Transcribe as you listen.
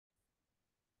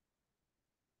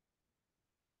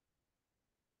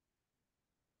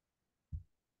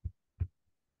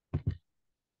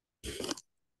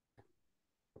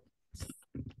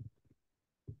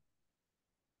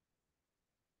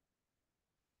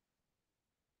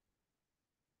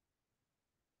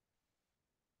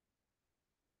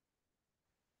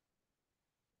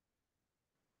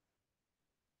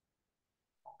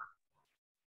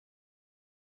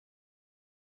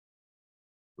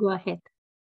Go ahead.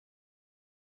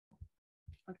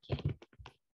 Okay.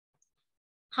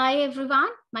 Hi everyone,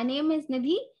 my name is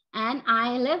Nidhi and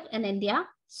I live in India.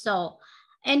 So,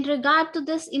 in regard to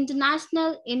this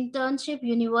International Internship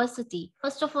University,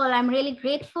 first of all, I'm really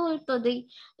grateful to the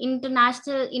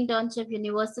International Internship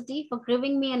University for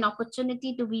giving me an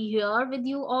opportunity to be here with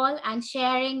you all and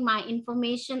sharing my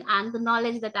information and the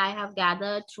knowledge that I have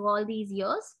gathered through all these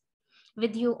years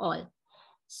with you all.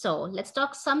 So let's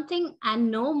talk something and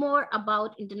know more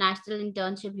about International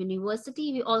Internship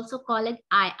University. We also call it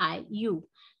IIU.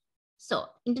 So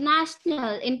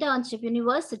International Internship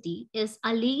University is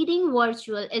a leading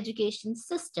virtual education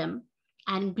system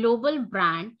and global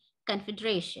brand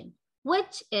confederation,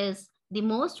 which is the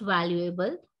most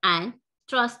valuable and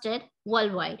trusted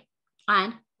worldwide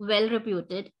and well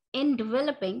reputed in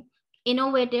developing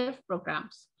innovative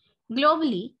programs.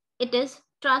 Globally, it is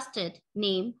trusted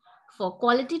name for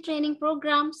quality training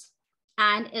programs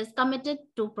and is committed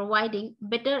to providing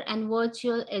better and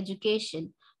virtual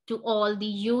education to all the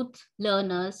youth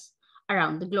learners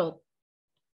around the globe.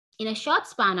 In a short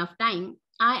span of time,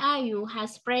 IIU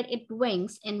has spread its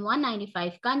wings in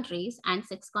 195 countries and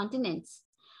 6 continents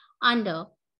under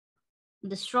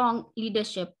the strong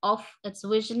leadership of its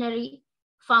visionary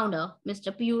founder,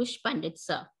 Mr. Piyush Pandit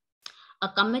Sir, a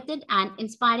committed and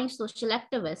inspiring social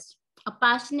activist, a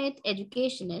passionate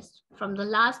educationist from the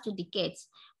last 2 decades,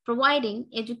 providing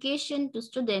education to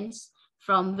students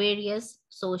from various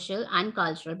social and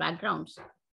cultural backgrounds.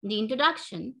 The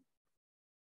introduction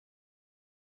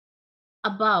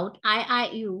about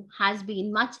IIU has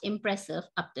been much impressive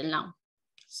up till now.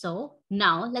 So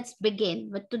now let's begin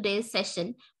with today's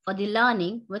session for the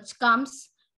learning which comes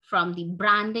from the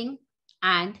branding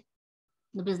and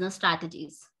the business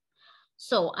strategies.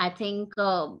 So I think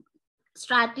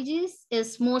strategies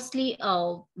is mostly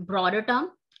a broader term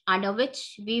under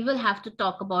which we will have to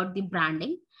talk about the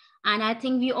branding. And I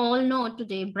think we all know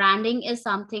today branding is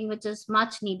something which is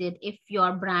much needed. If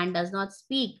your brand does not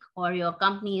speak or your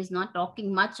company is not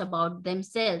talking much about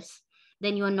themselves,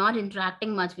 then you are not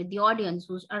interacting much with the audience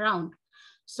who's around.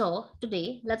 So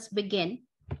today, let's begin.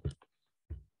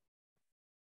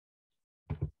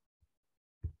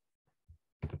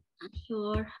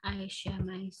 Here I share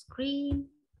my screen.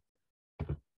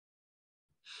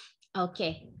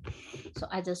 Okay, so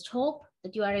I just hope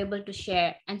that you are able to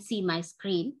share and see my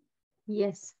screen.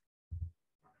 Yes.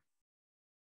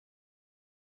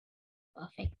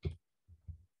 Perfect.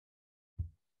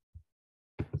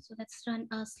 So let's run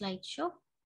a slideshow.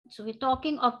 So we're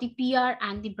talking of the PR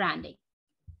and the branding.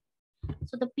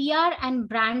 So the PR and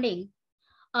branding,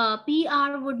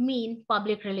 PR would mean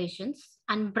public relations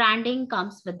and branding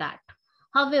comes with that.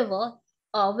 However,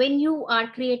 when you are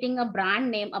creating a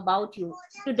brand name about you,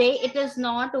 today it is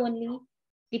not only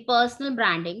the personal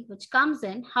branding which comes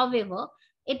in, however,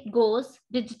 it goes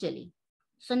digitally.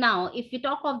 So now if you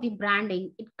talk of the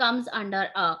branding, it comes under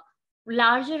a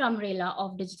larger umbrella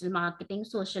of digital marketing,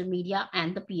 social media,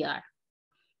 and the PR.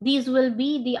 These will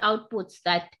be the outputs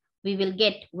that we will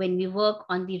get when we work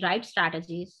on the right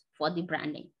strategies for the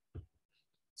branding.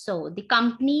 So the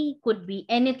company could be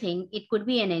anything. It could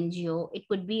be an NGO, it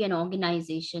could be an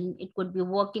organization, it could be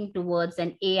working towards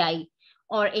an AI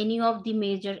or any of the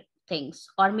major things,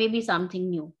 or maybe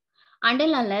something new.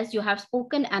 Until unless you have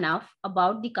spoken enough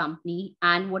about the company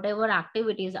and whatever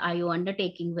activities are you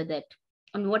undertaking with it,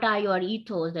 and what are your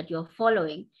ethos that you're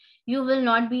following, you will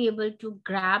not be able to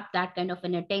grab that kind of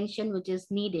an attention which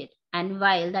is needed. And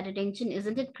while that attention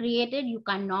isn't it created, you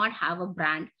cannot have a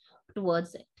brand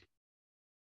towards it,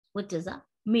 which is a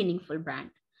meaningful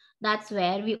brand. That's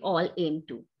where we all aim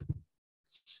to.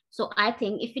 So I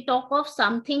think if we talk of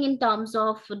something in terms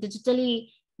of digitally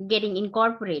getting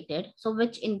incorporated, so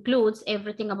which includes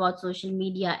everything about social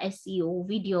media, SEO,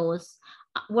 videos,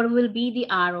 what will be the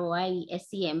ROI,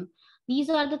 SEM, these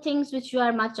are the things which you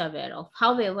are much aware of.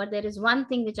 However, there is one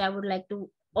thing which I would like to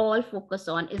all focus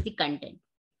on is the content.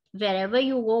 Wherever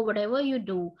you go, whatever you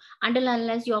do, until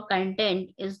unless your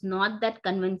content is not that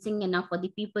convincing enough for the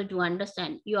people to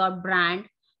understand, your brand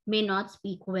may not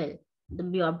speak well.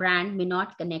 Your brand may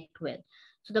not connect well.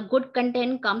 So the good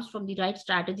content comes from the right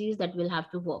strategies that we'll have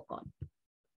to work on.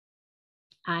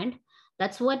 And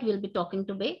that's what we'll be talking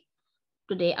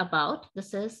today about.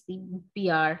 This is the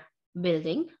PR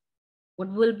building.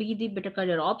 What will be the better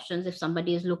career options if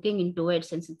somebody is looking into it,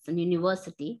 since it's a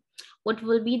university? What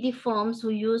will be the firms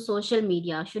who use social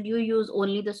media? Should you use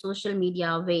only the social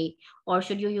media way, or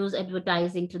should you use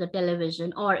advertising to the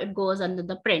television, or it goes under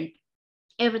the print?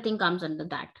 Everything comes under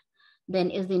that. Then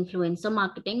is the influencer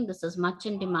marketing. This is much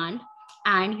in demand.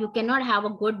 And you cannot have a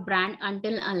good brand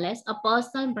until unless a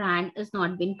personal brand is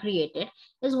not being created,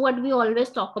 is what we always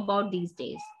talk about these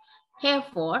days.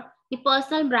 Therefore, the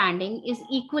personal branding is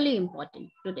equally important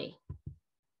today.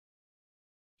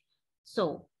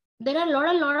 So there are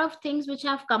a lot of things which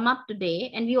have come up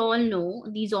today, and we all know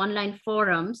these online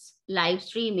forums, live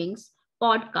streamings,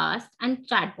 podcasts, and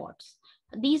chatbots.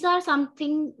 These are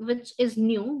something which is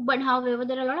new, but however,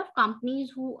 there are a lot of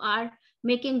companies who are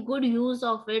making good use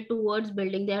of it towards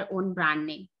building their own brand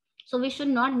name. So we should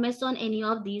not miss on any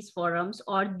of these forums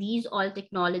or these all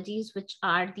technologies which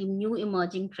are the new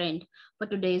emerging trend for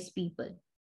today's people.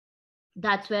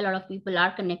 That's where a lot of people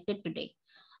are connected today.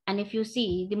 And if you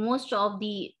see, the most of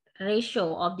the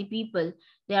ratio of the people,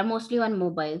 they are mostly on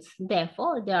mobiles,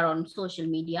 therefore they are on social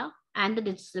media, and the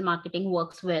digital marketing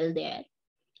works well there.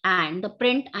 And the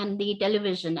print and the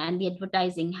television and the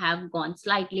advertising have gone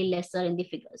slightly lesser in the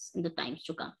figures in the times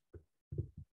to come.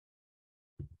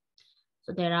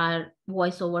 So there are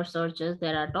voiceover searches,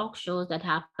 there are talk shows that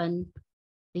happen.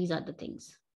 These are the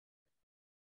things.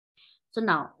 So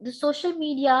now the social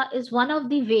media is one of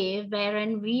the way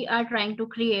wherein we are trying to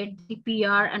create the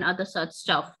PR and other such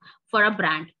stuff for a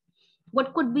brand.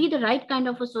 What could be the right kind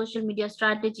of a social media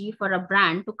strategy for a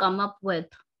brand to come up with?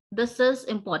 This is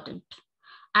important.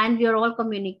 And we are all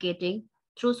communicating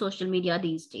through social media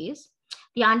these days.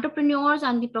 The entrepreneurs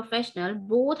and the professional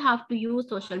both have to use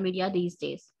social media these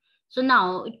days. So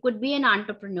now it could be an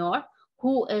entrepreneur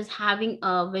who is having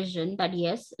a vision that,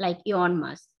 yes, like Elon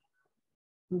Musk,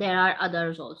 there are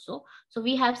others also. So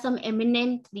we have some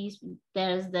eminent these.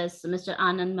 There's this Mr.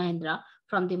 Anand Mahindra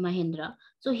from the Mahindra.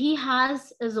 So he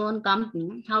has his own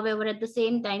company. However, at the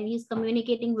same time, he's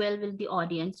communicating well with the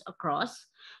audience across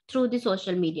through the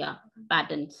social media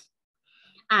patterns.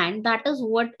 And that is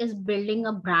what is building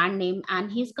a brand name.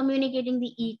 And he's communicating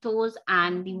the ethos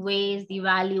and the ways, the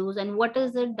values, and what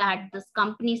is it that this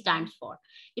company stands for.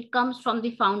 It comes from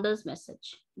the founder's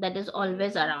message that is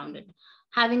always around it.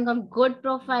 Having a good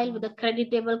profile with a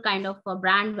creditable kind of a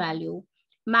brand value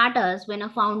matters when a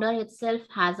founder itself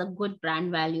has a good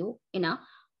brand value in a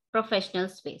professional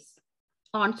space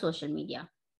on social media,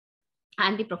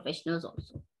 and the professionals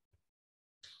also.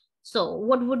 So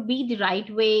what would be the right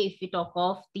way if we talk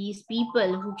of these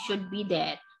people who should be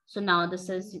there? So now this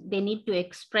is, they need to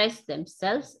express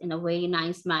themselves in a very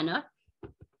nice manner.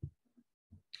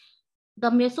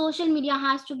 The social media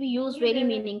has to be used very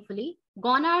meaningfully.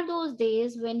 Gone are those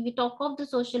days when we talk of the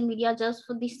social media just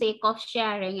for the sake of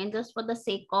sharing and just for the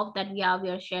sake of that we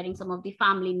are sharing some of the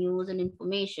family news and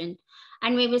information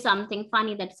and maybe something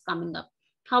funny that's coming up.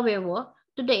 However,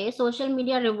 today social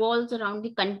media revolves around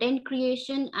the content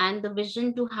creation and the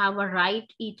vision to have a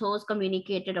right ethos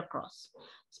communicated across.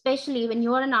 Especially when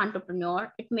you are an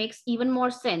entrepreneur, it makes even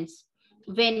more sense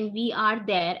when we are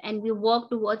there and we work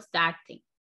towards that thing.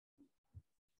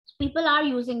 People are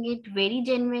using it very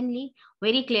genuinely,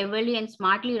 very cleverly and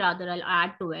smartly, rather, I'll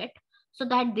add to it, so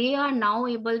that they are now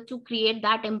able to create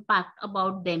that impact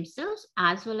about themselves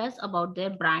as well as about their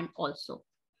brand also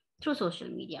through social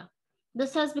media.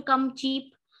 This has become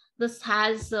cheap. This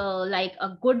has like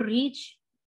a good reach.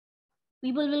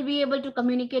 People will be able to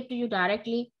communicate to you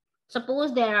directly.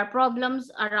 Suppose there are problems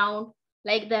around,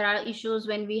 like there are issues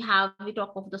when we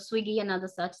talk of the Swiggy and other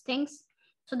such things.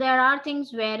 So there are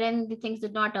things wherein the things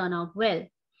did not turn out well.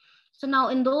 So now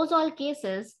in those all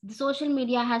cases, the social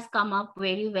media has come up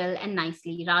very well and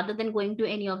nicely. Rather than going to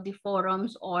any of the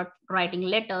forums or writing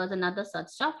letters and other such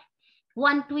stuff,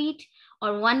 one tweet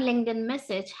or one LinkedIn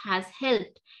message has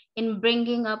helped in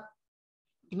bringing up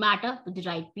the matter to the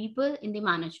right people in the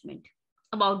management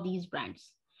about these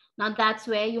brands. Now that's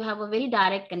where you have a very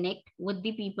direct connect with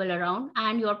the people around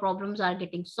and your problems are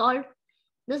getting solved.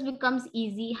 This becomes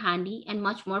easy, handy, and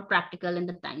much more practical in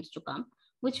the times to come,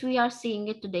 which we are seeing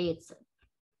it today itself.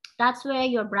 That's where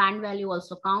your brand value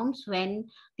also counts, when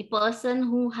the person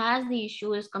who has the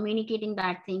issue is communicating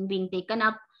that thing being taken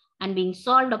up and being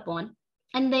solved upon,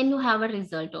 and then you have a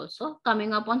result also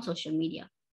coming up on social media.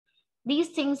 These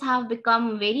things have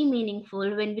become very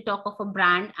meaningful when we talk of a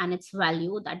brand and its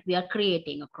value that we are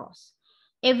creating across.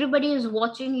 Everybody is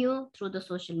watching you through the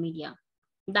social media.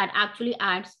 That actually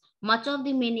adds much of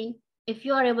the meaning if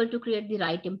you are able to create the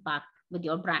right impact with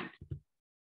your brand.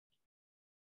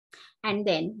 And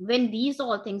then when these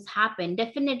all things happen,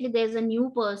 definitely there's a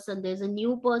new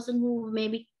person who may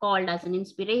be called as an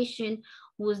inspiration,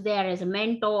 who's there as a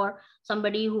mentor,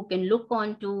 somebody who can look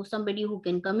on to, somebody who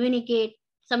can communicate,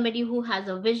 somebody who has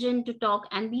a vision to talk,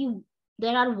 and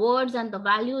there are words and the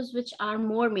values which are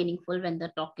more meaningful when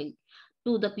they're talking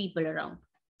to the people around.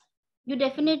 You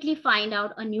definitely find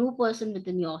out a new person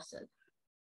within yourself.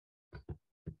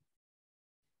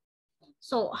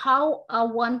 So how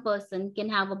one person can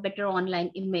have a better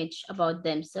online image about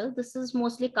themselves? This is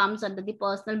mostly comes under the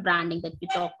personal branding that we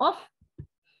talk of.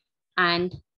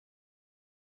 And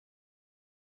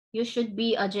you should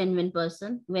be a genuine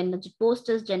person. When the post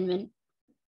is genuine,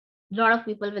 a lot of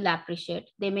people will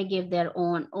appreciate. They may give their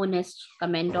own honest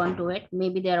comment onto it.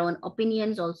 Maybe their own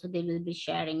opinions also, they will be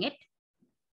sharing it.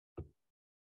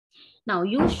 Now,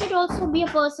 you should also be a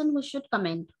person who should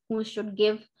comment, who should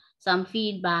give some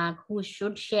feedback, who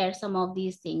should share some of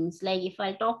these things. Like if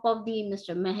I talk of the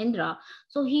Mr. Mahindra,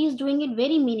 so he is doing it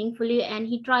very meaningfully and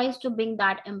he tries to bring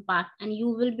that impact, and you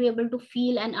will be able to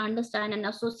feel and understand and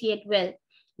associate well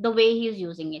the way he is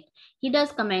using it. He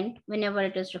does comment whenever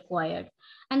it is required.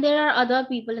 And there are other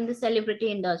people in the celebrity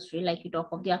industry, like you talk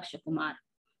of the Akshay Kumar.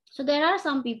 So there are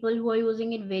some people who are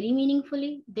using it very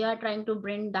meaningfully. They are trying to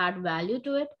bring that value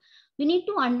to it. We need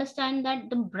to understand that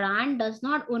the brand does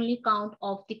not only count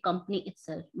of the company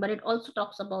itself, but it also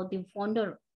talks about the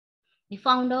founder. The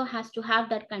founder has to have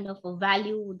that kind of a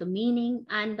value, the meaning,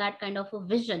 and that kind of a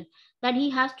vision that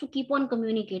he has to keep on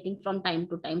communicating from time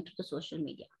to time to the social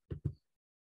media.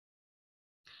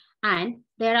 And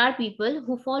there are people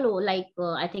who follow, like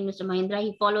I think Mr. Mahindra,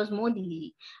 he follows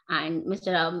Modi, and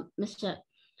Mr.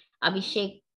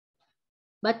 Abhishek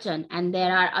Bachchan, and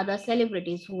there are other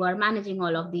celebrities who are managing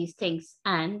all of these things.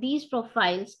 And these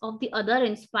profiles of the other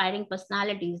inspiring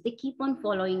personalities, they keep on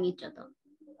following each other.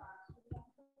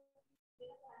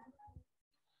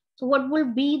 So what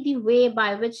will be the way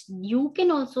by which you can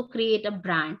also create a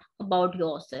brand about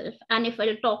yourself? And if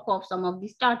I'll talk of some of the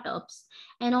startups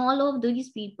and all of these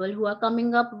people who are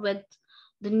coming up with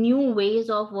the new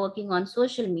ways of working on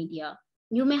social media,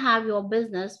 you may have your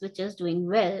business which is doing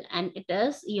well and it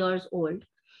is years old.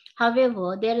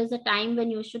 However, there is a time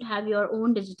when you should have your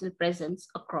own digital presence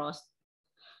across.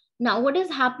 Now, what is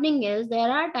happening is there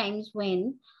are times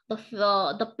when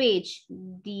the page,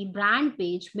 the brand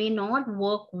page may not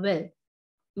work well,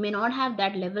 may not have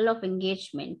that level of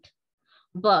engagement,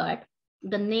 but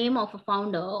the name of a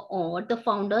founder or the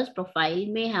founder's profile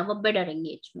may have a better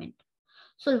engagement.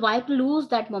 So why to lose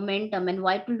that momentum, and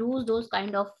why to lose those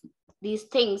kind of these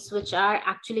things which are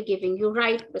actually giving you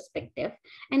right perspective,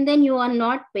 and then you are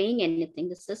not paying anything.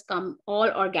 This has come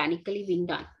all organically being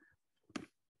done.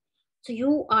 So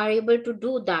you are able to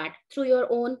do that through your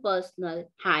own personal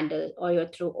handle or your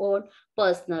through own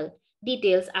personal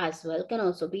details as well can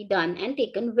also be done and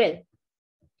taken well.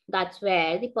 That's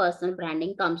where the personal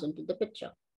branding comes into the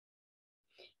picture.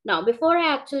 Now, before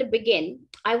I actually begin,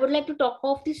 I would like to talk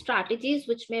of the strategies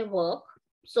which may work.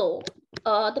 So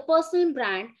the personal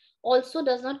brand also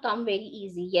does not come very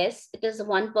easy. Yes, it is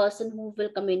one person who will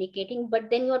communicating, but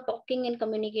then you're talking and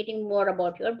communicating more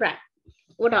about your brand.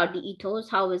 What are the ethos?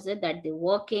 How is it that they're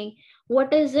working?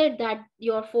 What is it that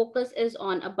your focus is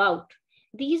on about?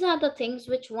 These are the things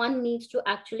which one needs to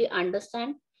actually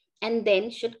understand and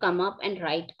then should come up and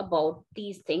write about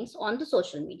these things on the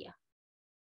social media.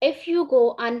 If you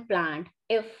go unplanned,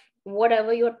 if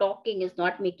whatever you're talking is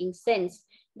not making sense,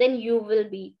 then you will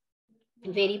be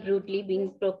very brutally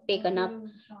being taken up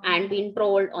and being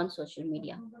trolled on social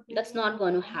media. That's not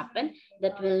going to happen.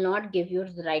 That will not give you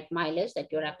the right mileage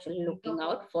that you're actually looking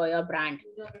out for your brand.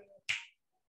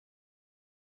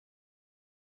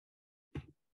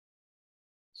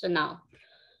 So now,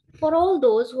 for all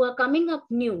those who are coming up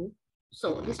new,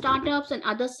 so the startups and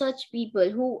other such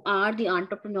people who are the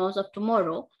entrepreneurs of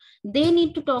tomorrow, they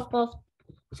need to talk of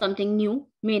something new,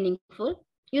 meaningful.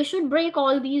 You should break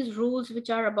all these rules which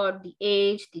are about the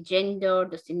age, the gender,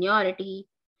 the seniority.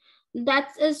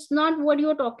 That is not what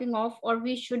you're talking of, or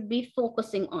we should be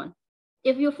focusing on.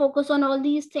 If you focus on all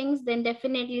these things, then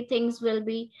definitely things will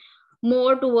be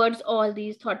more towards all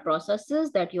these thought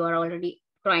processes that you are already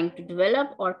trying to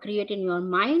develop or create in your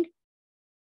mind.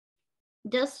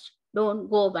 Just don't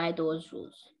go by those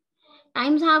rules.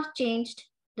 Times have changed.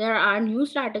 There are new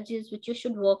strategies which you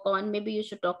should work on. Maybe you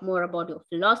should talk more about your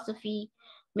philosophy,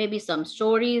 maybe some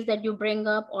stories that you bring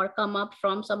up or come up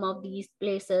from some of these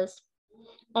places,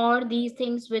 or these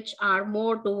things which are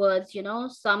more towards,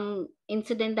 some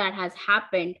incident that has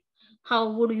happened.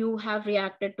 How would you have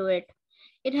reacted to it?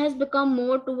 It has become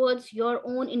more towards your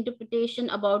own interpretation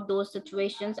about those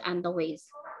situations and the ways.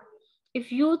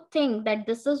 If you think that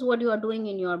this is what you are doing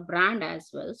in your brand as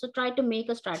well, so try to make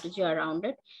a strategy around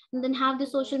it, and then have the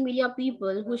social media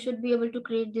people who should be able to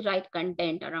create the right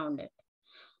content around it.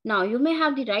 Now, you may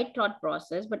have the right thought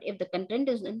process, but if the content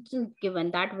isn't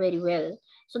given that very well,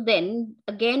 so then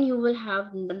again, you will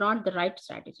have not the right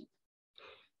strategy.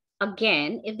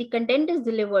 Again, if the content is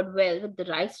delivered well with the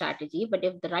right strategy, but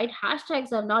if the right hashtags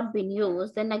have not been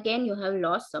used, then again, you have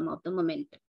lost some of the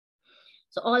momentum.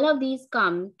 So all of these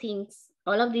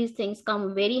things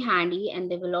come very handy,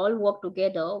 and they will all work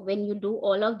together when you do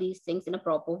all of these things in a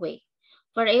proper way.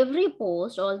 For every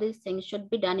post, all these things should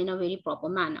be done in a very proper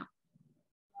manner.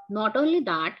 Not only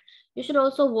that, you should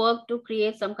also work to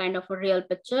create some kind of a real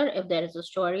picture. If there is a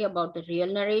story about the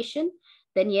real narration,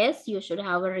 then yes, you should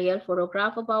have a real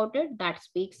photograph about it that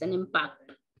speaks an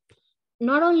impact.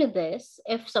 Not only this,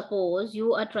 if suppose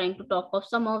you are trying to talk of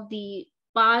some of the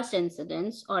past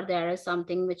incidents, or there is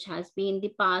something which has been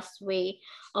the past way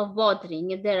of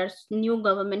bothering, if there are new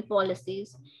government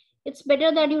policies, it's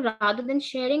better that you, rather than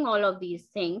sharing all of these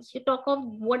things, you talk of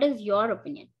what is your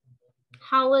opinion.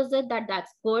 How is it that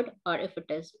that's good, or if it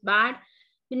is bad?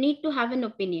 You need to have an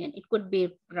opinion. It could be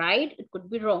right, it could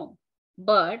be wrong,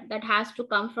 but that has to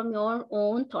come from your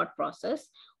own thought process,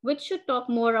 which should talk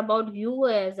more about you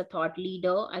as a thought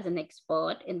leader, as an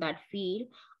expert in that field.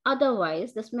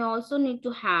 Otherwise, this may also need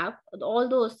to have all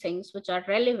those things which are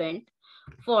relevant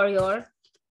for your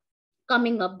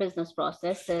coming up business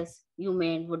processes. You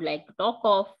may would like to talk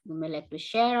of, you may like to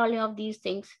share all of these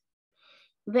things.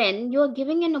 When you're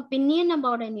giving an opinion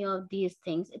about any of these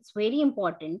things, it's very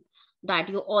important that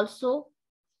you also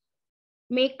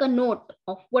make a note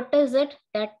of what is it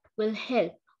that will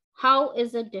help. How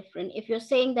is it different? If you're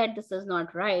saying that this is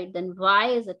not right, then why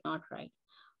is it not right?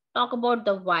 Talk about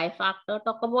the why factor.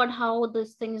 Talk about how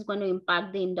this thing is going to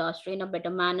impact the industry in a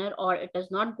better manner, or it is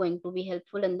not going to be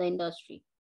helpful in the industry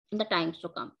in the times to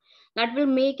come. That will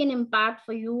make an impact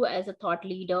for you as a thought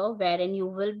leader, wherein you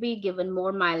will be given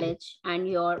more mileage and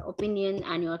your opinion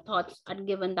and your thoughts are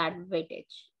given that weightage.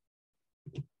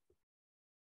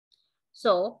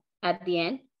 So at the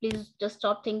end, please just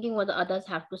stop thinking what the others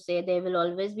have to say. There will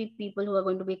always be people who are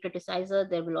going to be criticizers.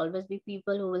 There will always be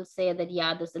people who will say that,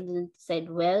 yeah, this isn't said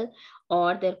well,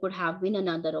 or there could have been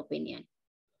another opinion.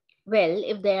 Well,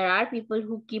 if there are people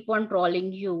who keep on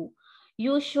trolling you,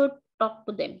 you should talk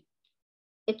to them.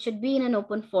 It should be in an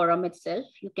open forum itself.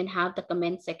 You can have the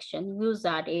comment section, use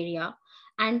that area,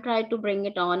 and try to bring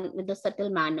it on with a subtle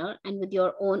manner and with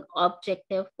your own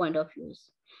objective point of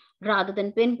views, rather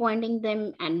than pinpointing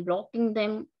them and blocking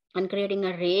them and creating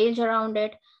a rage around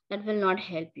it. That will not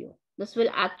help you. This will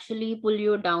actually pull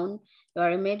you down.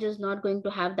 Your image is not going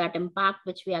to have that impact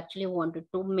which we actually wanted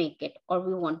to make it, or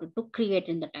we wanted to create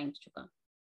in the times to come.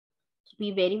 So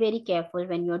be very, very careful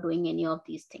when you're doing any of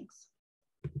these things.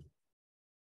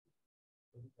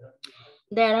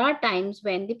 There are times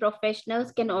when the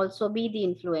professionals can also be the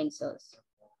influencers.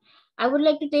 I would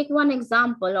like to take one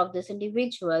example of this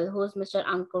individual who is Mr.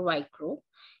 Ankur Vaikru.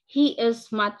 He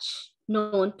is much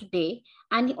known today,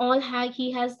 and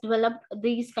he has developed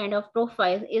these kind of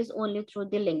profiles is only through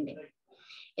the LinkedIn.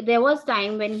 There was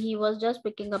time when he was just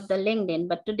picking up the LinkedIn,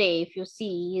 but today, if you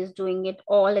see, he is doing it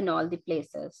all in all the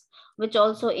places, which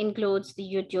also includes the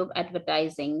YouTube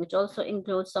advertising, which also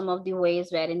includes some of the ways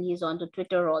wherein he's onto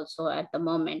Twitter also at the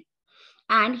moment.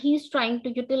 And he's trying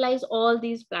to utilize all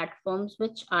these platforms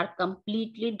which are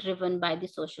completely driven by the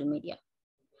social media.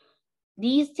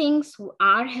 These things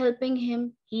are helping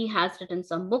him. He has written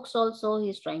some books also.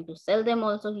 He's trying to sell them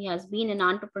also. He has been an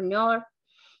entrepreneur,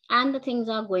 and the things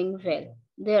are going well.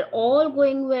 They're all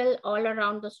going well all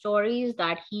around the stories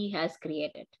that he has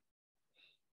created.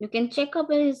 You can check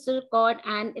up his record,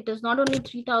 and it is not only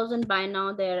 3,000 by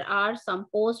now. There are some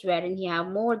posts wherein he have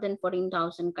more than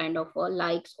 14,000 kind of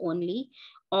likes only,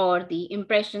 or the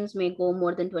impressions may go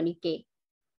more than 20K.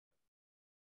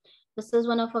 This is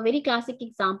one of a very classic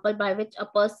example by which a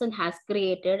person has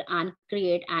created and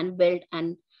built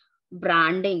and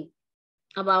branding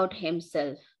about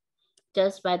himself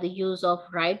just by the use of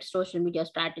right social media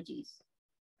strategies.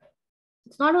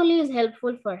 It's not only is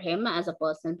helpful for him as a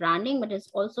personal branding, but it's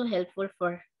also helpful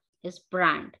for his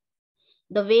brand.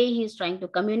 The way he's trying to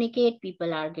communicate,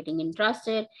 people are getting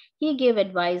interested. He gave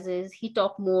advices, he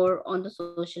talked more on the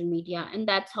social media, and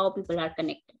that's how people are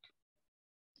connected.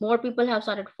 More people have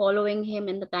started following him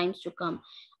in the times to come.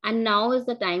 And now is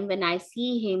the time when I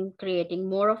see him creating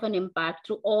more of an impact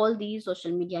through all these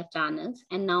social media channels.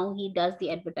 And now he does the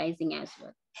advertising as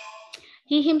well.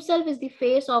 He himself is the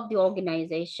face of the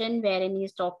organization, wherein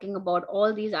he's talking about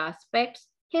all these aspects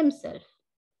himself.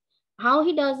 How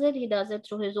he does it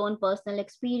through his own personal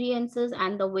experiences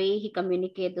and the way he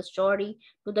communicates the story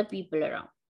to the people around.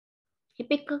 He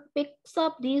picks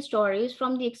up these stories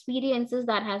from the experiences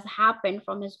that has happened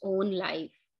from his own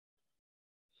life.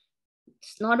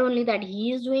 It's not only that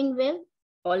he is doing well,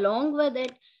 along with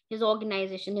it, his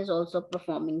organization is also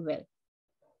performing well.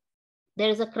 There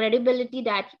is a credibility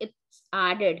that it's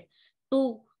added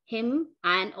to him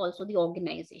and also the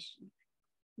organization.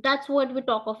 That's what we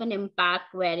talk of an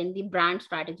impact wherein the brand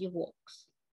strategy works.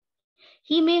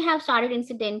 He may have started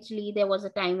incidentally. There was a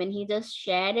time when he just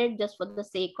shared it just for the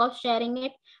sake of sharing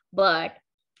it, but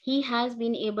he has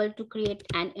been able to create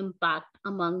an impact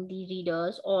among the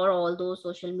readers or all those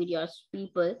social media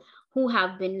people who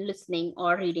have been listening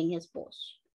or reading his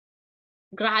posts.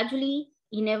 Gradually,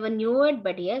 he never knew it,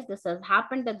 but yes, this has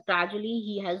happened that gradually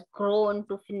he has grown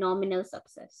to phenomenal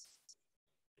success.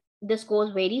 This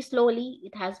goes very slowly.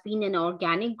 It has been an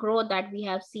organic growth that we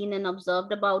have seen and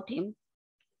observed about him.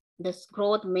 This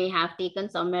growth may have taken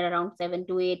somewhere around 7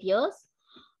 to 8 years,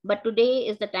 but today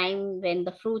is the time when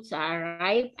the fruits are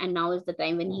ripe, and now is the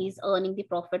time when he's earning the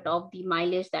profit of the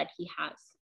mileage that he has.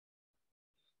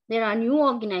 There are new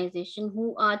organizations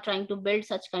who are trying to build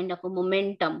such kind of a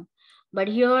momentum, but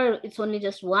here it's only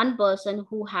just one person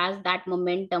who has that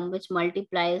momentum which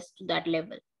multiplies to that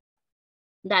level.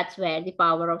 That's where the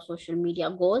power of social media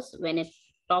goes when it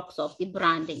talks of the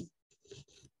branding.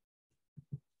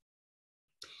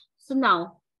 So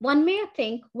now one may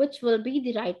think which will be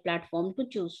the right platform to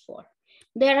choose for.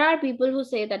 There are people who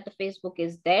say that the Facebook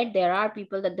is dead. There are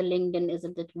people that the LinkedIn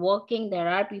isn't it working. There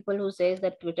are people who says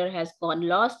that Twitter has gone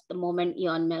lost the moment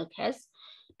Elon Musk has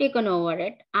taken over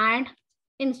it, and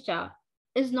Insta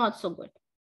is not so good.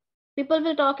 People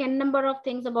will talk n number of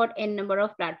things about n number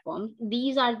of platforms.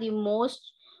 These are the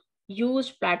most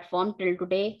used platform till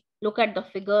today. Look at the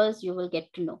figures, you will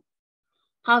get to know.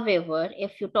 However,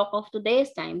 if you talk of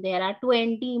today's time, there are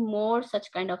 20 more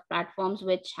such kind of platforms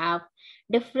which have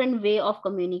different way of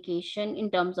communication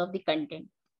in terms of the content.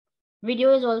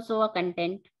 Video is also a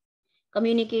content.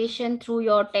 Communication through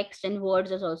your text and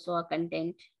words is also a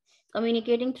content.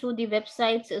 Communicating through the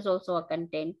websites is also a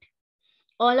content.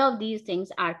 All of these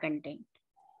things are content.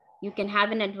 You can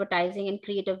have an advertising and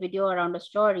create a video around a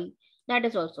story. That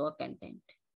is also a content.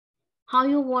 How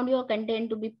you want your content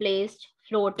to be placed,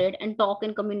 floated, and talk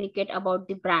and communicate about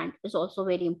the brand is also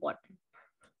very important.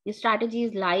 The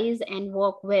strategies lies and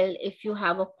work well if you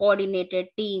have a coordinated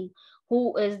team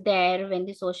who is there when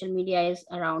the social media is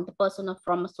around. The person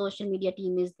from a social media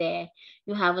team is there.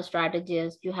 You have a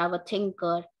strategist, you have a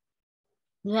thinker,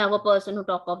 you have a person who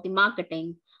talk of the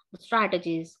marketing, the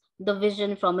strategies, the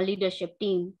vision from a leadership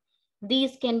team.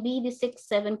 These can be the 6,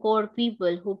 7 core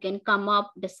people who can come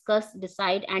up, discuss,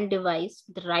 decide, and devise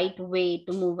the right way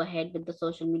to move ahead with the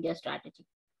social media strategy.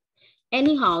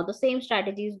 Anyhow, the same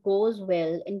strategies goes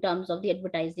well in terms of the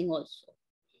advertising also.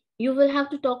 You will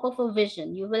have to talk of a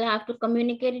vision. You will have to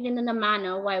communicate it in a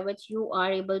manner by which you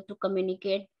are able to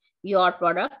communicate your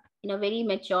product in a very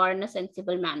mature and a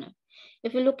sensible manner.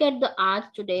 If you look at the ads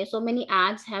today, so many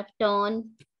ads have turned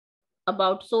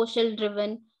about social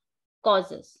driven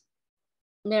causes.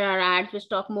 There are ads which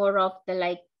talk more of the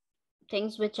like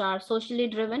things which are socially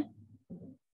driven.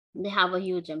 They have a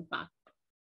huge impact.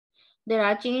 There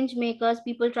are change makers.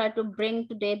 People try to bring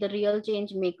today the real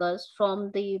change makers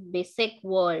from the basic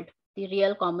world, the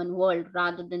real common world,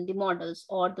 rather than the models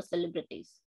or the celebrities.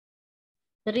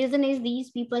 The reason is these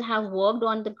people have worked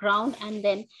on the ground, and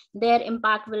then their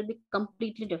impact will be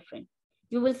completely different.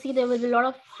 You will see there will be a lot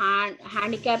of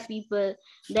handicapped people.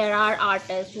 There are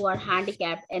artists who are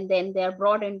handicapped, and then they are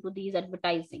brought into these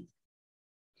advertising.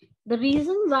 The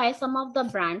reason why some of the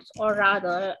brands, or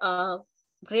rather a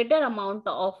greater amount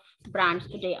of brands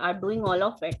today are doing all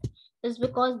of it, is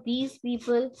because these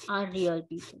people are real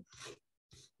people.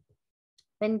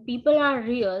 When people are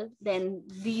real, then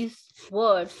these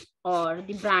words or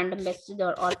the brand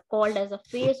ambassador or called as a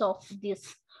face of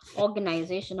this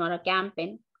organization or a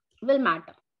campaign will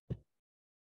matter.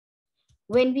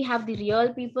 When we have the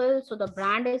real people, so the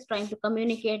brand is trying to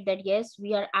communicate that yes,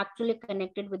 we are actually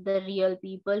connected with the real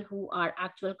people who are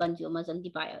actual consumers and the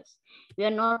buyers. We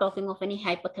are not talking of any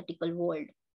hypothetical world.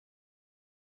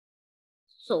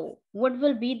 So what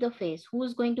will be the face? Who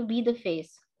is going to be the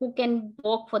face? Who can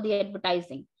work for the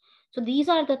advertising? So these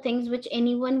are the things which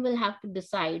anyone will have to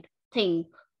decide, think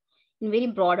in very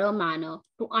broader manner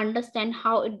to understand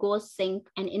how it goes sync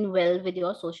and in well with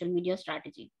your social media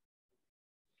strategy.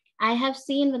 I have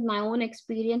seen with my own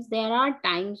experience, there are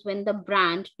times when the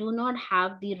brand do not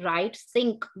have the right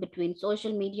sync between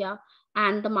social media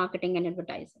and the marketing and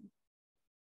advertising,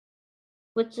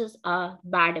 which is a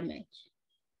bad image.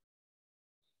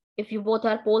 If you both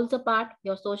are poles apart,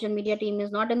 your social media team is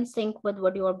not in sync with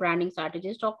what your branding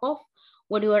strategies talk of,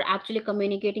 what you are actually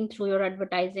communicating through your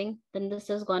advertising, then this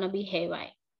is going to be haywire.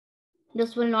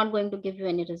 This will not going to give you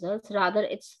any results. Rather,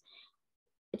 it's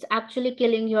actually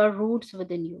killing your roots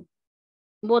within you.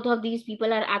 Both of these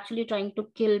people are actually trying to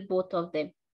kill both of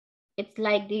them. It's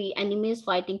like the enemies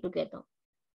fighting together.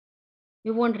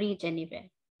 You won't reach anywhere.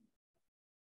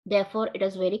 Therefore, it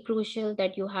is very crucial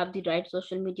that you have the right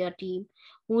social media team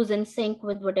who's in sync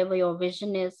with whatever your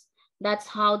vision is. That's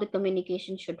how the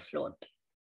communication should float.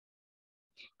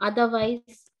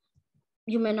 Otherwise,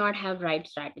 you may not have right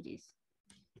strategies,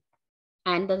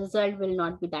 and the result will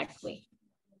not be that way.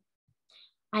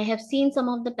 I have seen some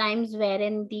of the times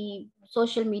wherein the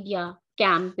social media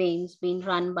campaigns being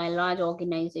run by large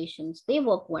organizations, they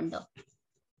work wonder.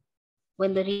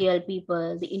 When the real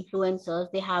people, the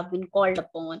influencers, they have been called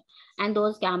upon, and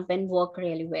those campaigns work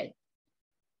really well.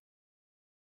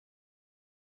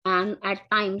 And at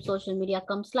times, social media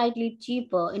comes slightly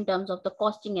cheaper in terms of the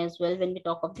costing as well when we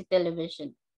talk of the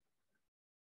television.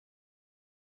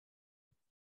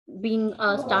 Being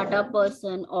a startup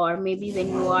person, or maybe when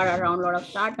you are around a lot of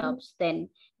startups, then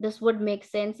this would make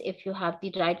sense if you have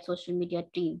the right social media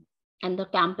team and the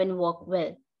campaign work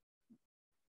well.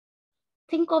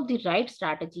 Think of the right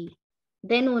strategy,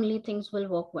 then only things will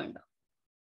work wonder.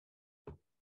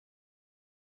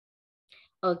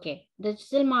 Okay,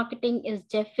 digital marketing is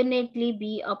definitely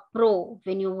be a pro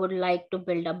when you would like to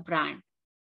build a brand.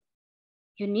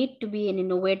 You need to be an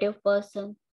innovative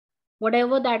person.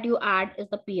 Whatever that you add is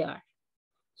the PR.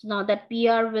 So now that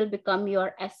PR will become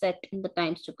your asset in the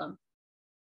times to come.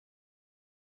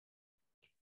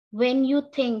 When you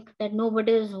think that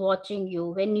nobody is watching you,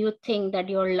 when you think that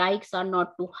your likes are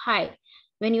not too high,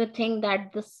 when you think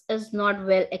that this is not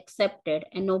well accepted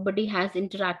and nobody has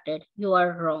interacted, you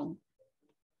are wrong.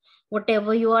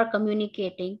 Whatever you are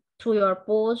communicating through your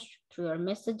post, through your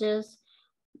messages,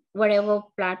 whatever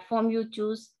platform you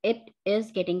choose, it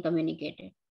is getting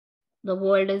communicated. The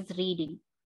world is reading.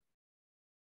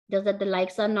 Just that the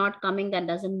likes are not coming, that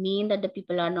doesn't mean that the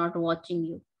people are not watching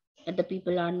you, that the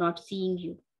people are not seeing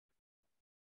you.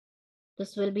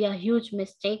 This will be a huge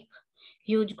mistake,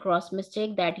 huge gross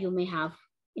mistake that you may have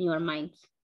in your minds.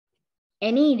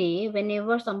 Any day,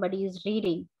 whenever somebody is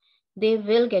reading, they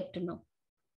will get to know.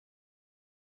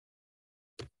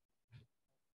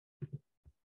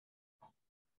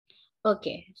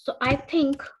 Okay, so I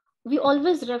think we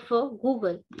always refer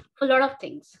Google for a lot of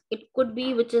things. It could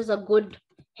be which is a good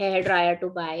hair dryer to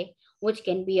buy, which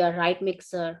can be a right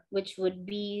mixer, which would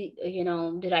be,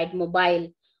 the right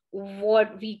mobile.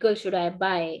 What vehicle should I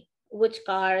buy? Which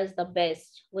car is the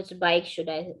best? Which bike should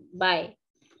I buy?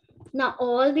 Now,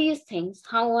 all these things,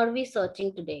 how are we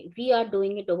searching today? We are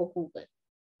doing it over Google.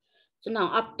 So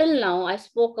now, up till now, I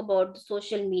spoke about the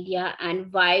social media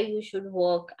and why you should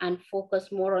work and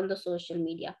focus more on the social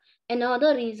media.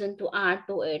 Another reason to add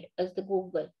to it is the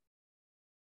Google.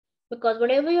 Because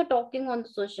whatever you're talking on the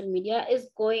social media is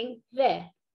going where?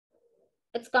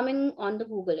 It's coming on the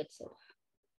Google itself.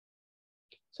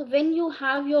 So when you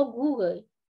have your Google,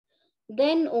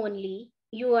 then only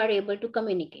you are able to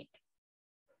communicate.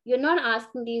 You're not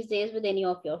asking these days with any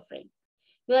of your friends.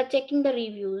 You are checking the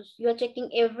reviews, you are checking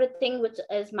everything which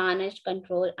is managed,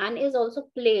 controlled, and is also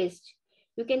placed.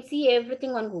 You can see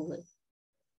everything on Google.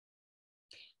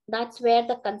 That's where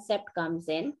the concept comes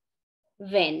in.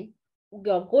 When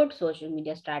your good social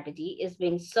media strategy is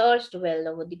being searched well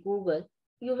over the Google,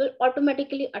 you will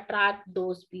automatically attract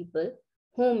those people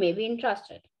who may be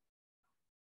interested.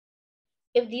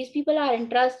 If these people are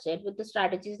interested with the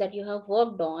strategies that you have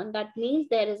worked on, that means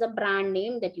there is a brand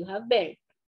name that you have built.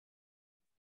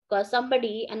 Because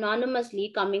somebody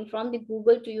anonymously coming from the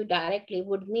Google to you directly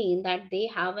would mean that they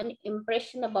have an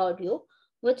impression about you,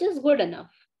 which is good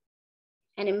enough.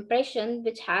 An impression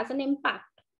which has an impact.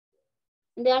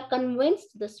 And they are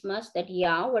convinced this much that,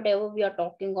 yeah, whatever we are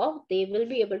talking of, they will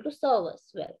be able to serve us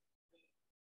well.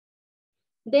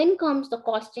 Then comes the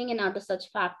costing and other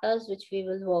such factors which we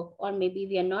will work on. Maybe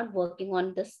we are not working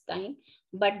on this time,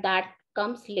 but that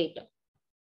comes later.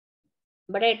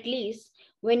 But at least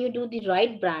when you do the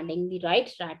right branding, the right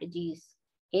strategies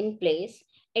in place,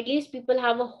 at least people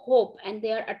have a hope and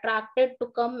they are attracted to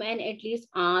come and at least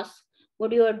ask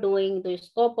what you are doing, the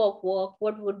scope of work,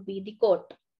 what would be the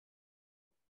quote.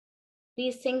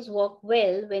 These things work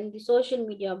well when the social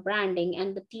media branding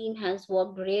and the team has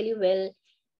worked really well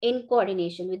in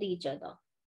coordination with each other.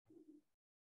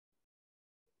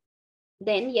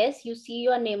 Then yes, you see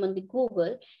your name on the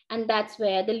Google, and that's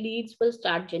where the leads will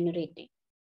start generating.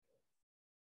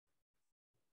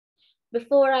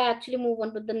 Before I actually move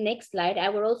on to the next slide, I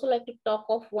would also like to talk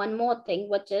of one more thing,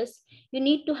 which is you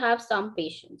need to have some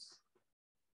patience.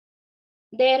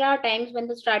 There are times when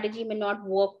the strategy may not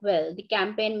work well. The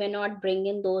campaign may not bring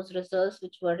in those results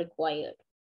which were required.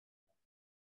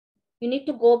 You need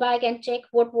to go back and check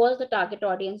what was the target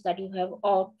audience that you have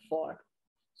opted for.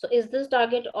 So is this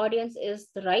target audience is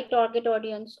the right target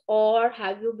audience, or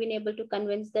have you been able to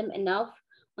convince them enough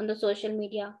on the social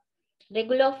media?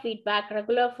 Regular feedback,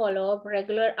 regular follow-up,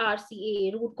 regular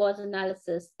RCA, root cause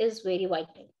analysis is very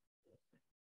vital.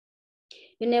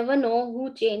 You never know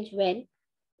who changed when,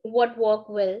 what worked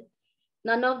well.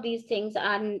 None of these things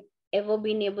are ever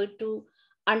been able to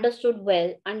understood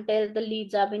well until the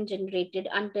leads have been generated,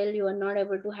 until you are not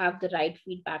able to have the right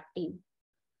feedback team,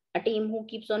 a team who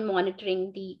keeps on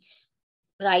monitoring the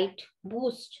right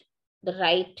boost, the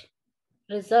right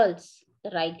results, the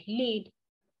right lead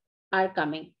are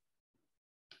coming.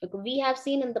 Because we have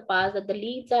seen in the past that the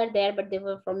leads are there, but they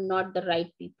were from not the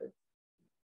right people.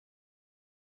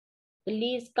 The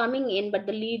leads coming in, but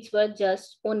the leads were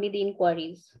just only the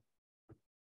inquiries.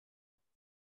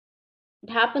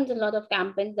 It happens in a lot of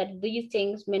campaigns that these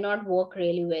things may not work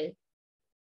really well.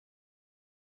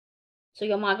 So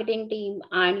your marketing team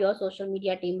and your social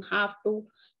media team have to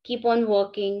keep on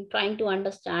working, trying to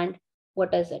understand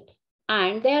what is it.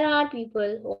 And there are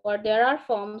people or there are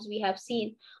firms we have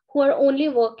seen who are only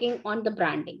working on the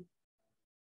branding.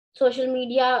 Social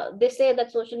media, they say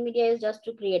that social media is just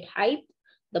to create hype,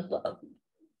 the buzz,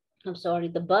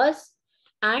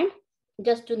 and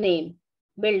just to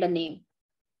build a name.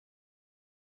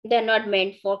 They're not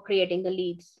meant for creating the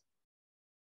leads.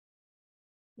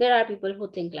 There are people who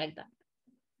think like that.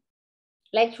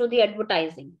 Like through the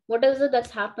advertising. What is it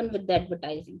that's happened with the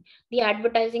advertising? The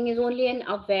advertising is only an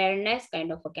awareness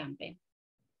kind of a campaign.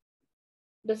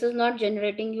 This is not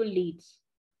generating you leads,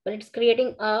 but it's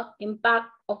creating a impact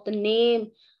of the name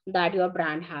that your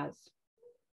brand has.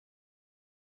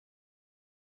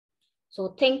 So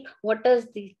think, what is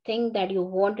the thing that you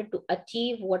wanted to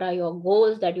achieve? What are your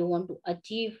goals that you want to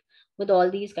achieve with all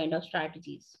these kind of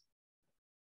strategies?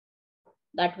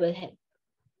 That will help.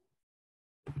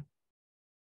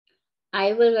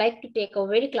 I will like to take a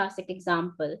very classic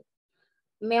example.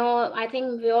 I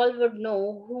think we all would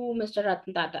know who Mr.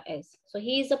 Ratan Tata is. So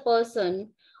he is a person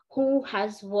who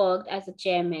has worked as a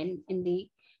chairman in the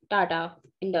Tata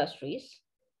Industries.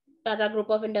 Tata Group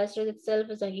of Industries itself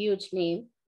is a huge name,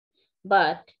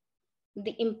 but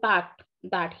the impact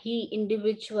that he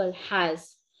individual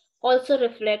has also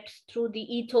reflects through the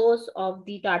ethos of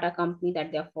the Tata company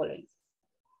that they're following.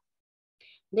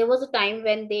 There was a time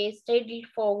when they steadily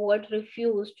forward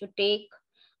refused to take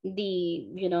the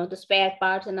spare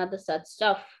parts and other such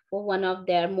stuff for one of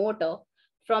their motor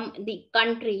from the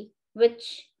country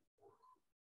which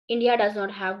India does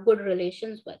not have good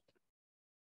relations with.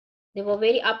 They were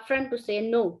very upfront to say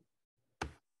no,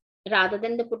 rather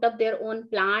than they put up their own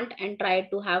plant and try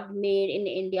to have made in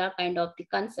India kind of the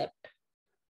concept.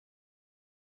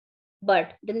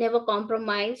 But they never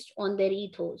compromised on their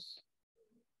ethos.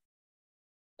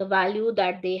 The value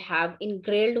that they have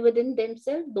engraved within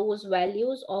themselves, those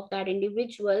values of that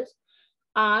individuals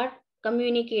are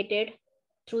communicated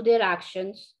through their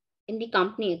actions in the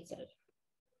company itself.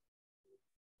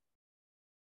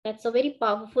 That's a very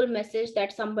powerful message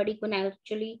that somebody can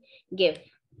actually give.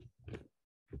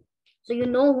 So you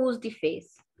know who's the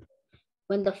face.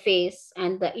 When the face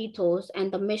and the ethos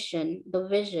and the mission, the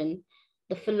vision,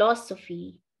 the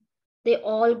philosophy, they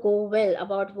all go well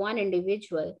about one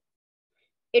individual,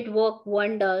 it works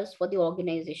wonders for the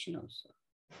organization also.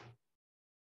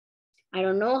 I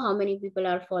don't know how many people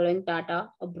are following Tata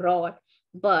abroad,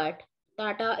 but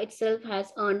Tata itself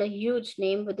has earned a huge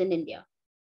name within India.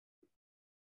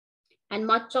 And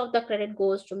much of the credit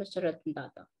goes to Mr. Ratan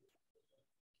Tata.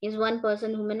 He's one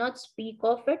person who may not speak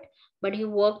of it, but he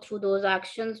worked through those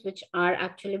actions which are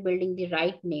actually building the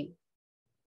right name.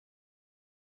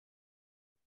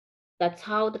 That's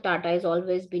how the Tata has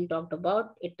always been talked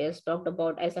about. It is talked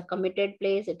about as a committed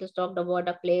place. It is talked about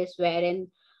a place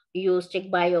wherein you stick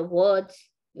by your words.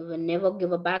 You will never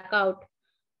give a back out.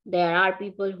 There are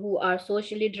people who are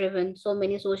socially driven. So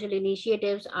many social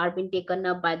initiatives are being taken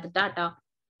up by the Tata.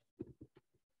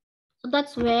 So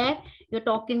that's where you're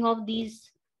talking of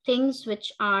these things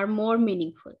which are more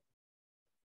meaningful.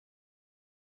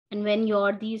 And when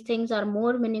these things are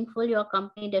more meaningful, your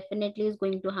company definitely is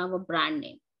going to have a brand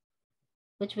name,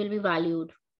 which will be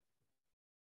valued.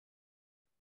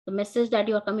 The message that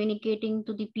you are communicating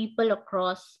to the people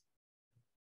across,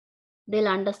 they'll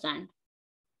understand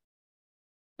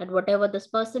that whatever this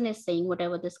person is saying,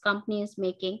 whatever this company is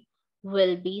making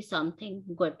will be something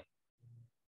good.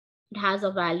 It has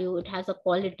a value, it has a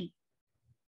quality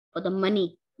for the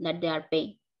money that they are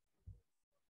paying.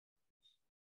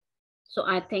 So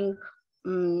I think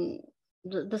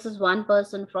this is one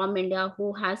person from India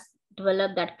who has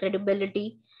developed that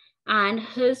credibility, and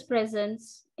his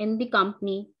presence in the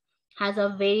company has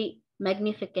a very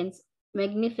magnificent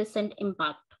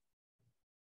impact.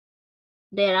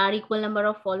 There are equal number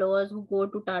of followers who go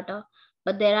to Tata,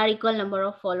 But there are equal number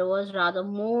of followers, rather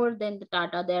more than the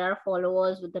Tata, there are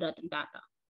followers with the Ratan Tata.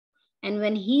 And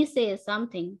when he says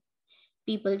something,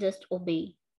 people just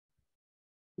obey.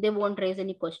 They won't raise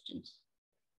any questions.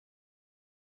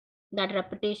 That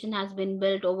reputation has been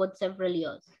built over several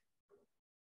years.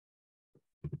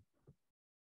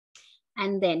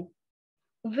 And then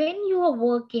when you are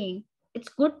working, it's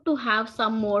good to have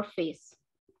some more face.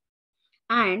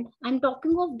 And I'm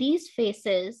talking of these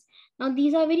faces. Now,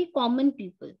 these are very common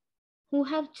people who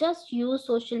have just used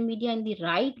social media in the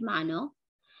right manner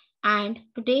and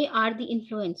today are the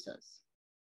influencers.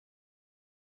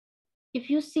 If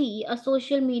you see a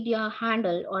social media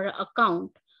handle or an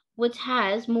account which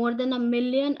has more than 1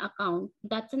 million account,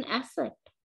 that's an asset.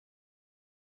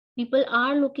 People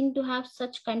are looking to have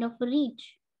such kind of a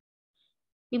reach.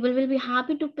 People will be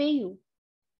happy to pay you.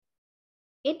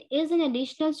 It is an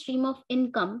additional stream of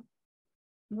income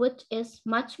which is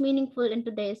much meaningful in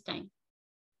today's time.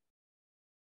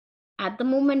 At the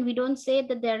moment, we don't say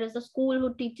that there is a school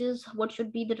who teaches what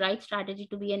should be the right strategy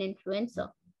to be an influencer.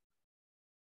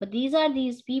 But these are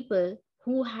these people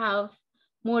who have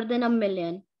more than 1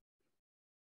 million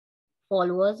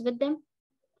followers with them.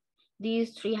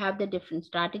 These three have the different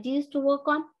strategies to work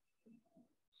on,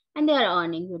 and they are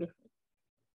earning beautifully.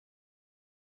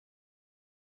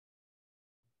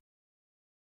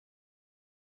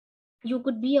 You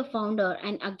could be a founder,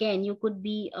 and again, you could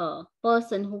be a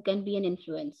person who can be an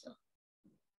influencer.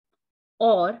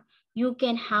 Or you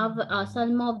can have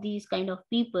some of these kind of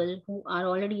people who are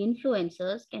already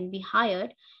influencers can be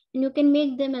hired, and you can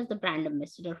make them as the brand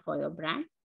ambassador for your brand.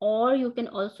 Or you can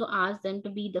also ask them to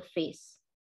be the face.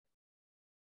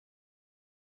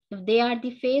 If they are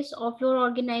the face of your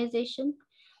organization,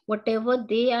 whatever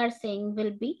they are saying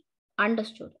will be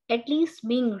understood, at least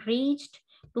being reached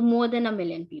to more than 1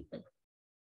 million people.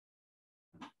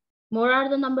 More are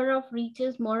the number of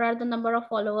reaches, more are the number of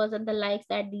followers and the likes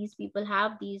that these people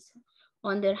have these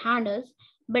on their handles,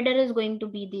 better is going to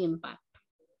be the impact.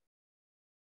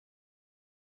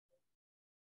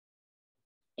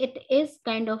 It is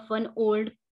kind of an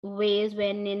old ways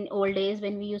when in old days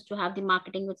when we used to have the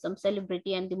marketing with some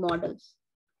celebrity and the models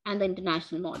and the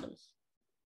international models.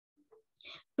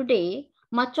 Today,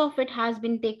 much of it has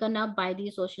been taken up by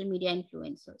the social media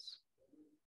influencers.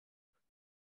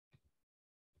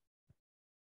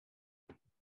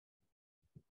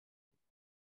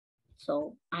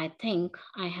 So I think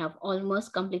I have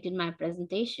almost completed my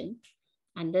presentation,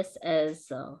 and this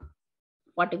is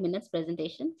 40 minutes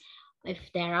presentation. If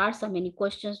there are some any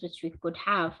questions which we could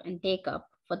have and take up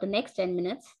for the next 10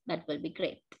 minutes, that will be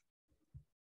great.